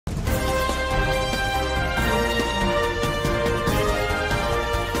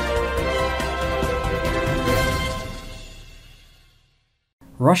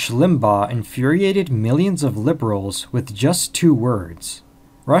Rush Limbaugh infuriated millions of liberals with just 2 words.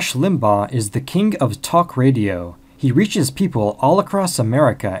 Rush Limbaugh is the king of talk radio. He reaches people all across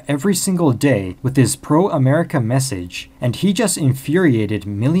America every single day with his pro-America message, and he just infuriated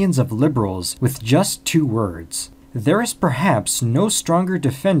millions of liberals with just 2 words. There is perhaps no stronger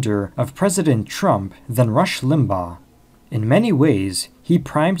defender of President Trump than Rush Limbaugh. In many ways, he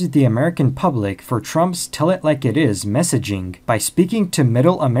primed the American public for Trump's tell-it-like-it-is messaging by speaking to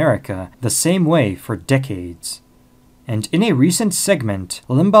Middle America the same way for decades. And in a recent segment,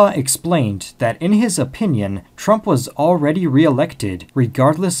 Limbaugh explained that in his opinion, Trump was already re-elected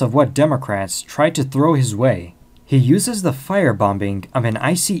regardless of what Democrats tried to throw his way. He uses the firebombing of an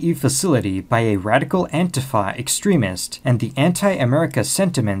ICE facility by a radical Antifa extremist and the anti-America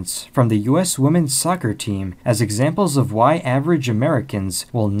sentiments from the US women's soccer team as examples of why average Americans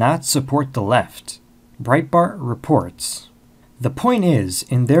will not support the left. Breitbart reports. The point is,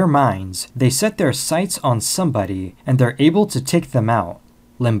 in their minds, they set their sights on somebody and they're able to take them out,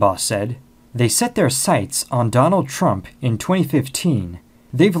 Limbaugh said. They set their sights on Donald Trump in 2015.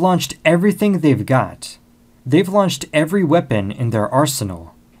 They've launched everything they've got. They've launched every weapon in their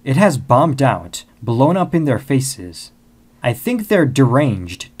arsenal. It has bombed out, blown up in their faces. I think they're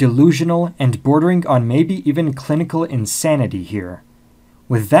deranged, delusional, and bordering on maybe even clinical insanity here.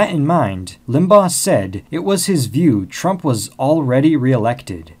 With that in mind, Limbaugh said it was his view Trump was already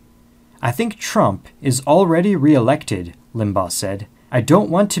re-elected. I think Trump is already re-elected, Limbaugh said. I don't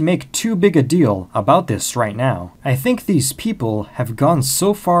want to make too big a deal about this right now. I think these people have gone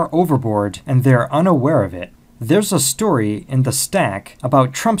so far overboard and they're unaware of it. There's a story in The Stack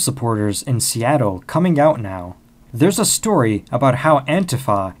about Trump supporters in Seattle coming out now. There's a story about how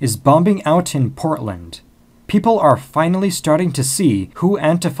Antifa is bombing out in Portland. People are finally starting to see who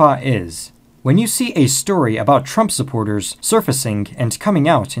Antifa is. When you see a story about Trump supporters surfacing and coming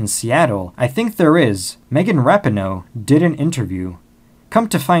out in Seattle, I think there is. Megan Rapinoe did an interview. Come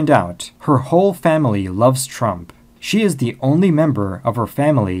to find out, her whole family loves Trump. She is the only member of her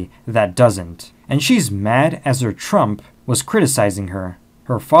family that doesn't. And she's mad as her Trump was criticizing her.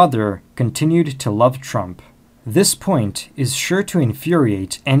 Her father continued to love Trump. This point is sure to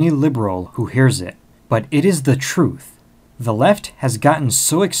infuriate any liberal who hears it. But it is the truth. The left has gotten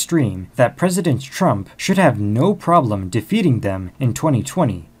so extreme that President Trump should have no problem defeating them in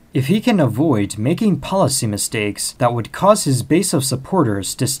 2020. If he can avoid making policy mistakes that would cause his base of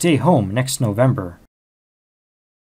supporters to stay home next November.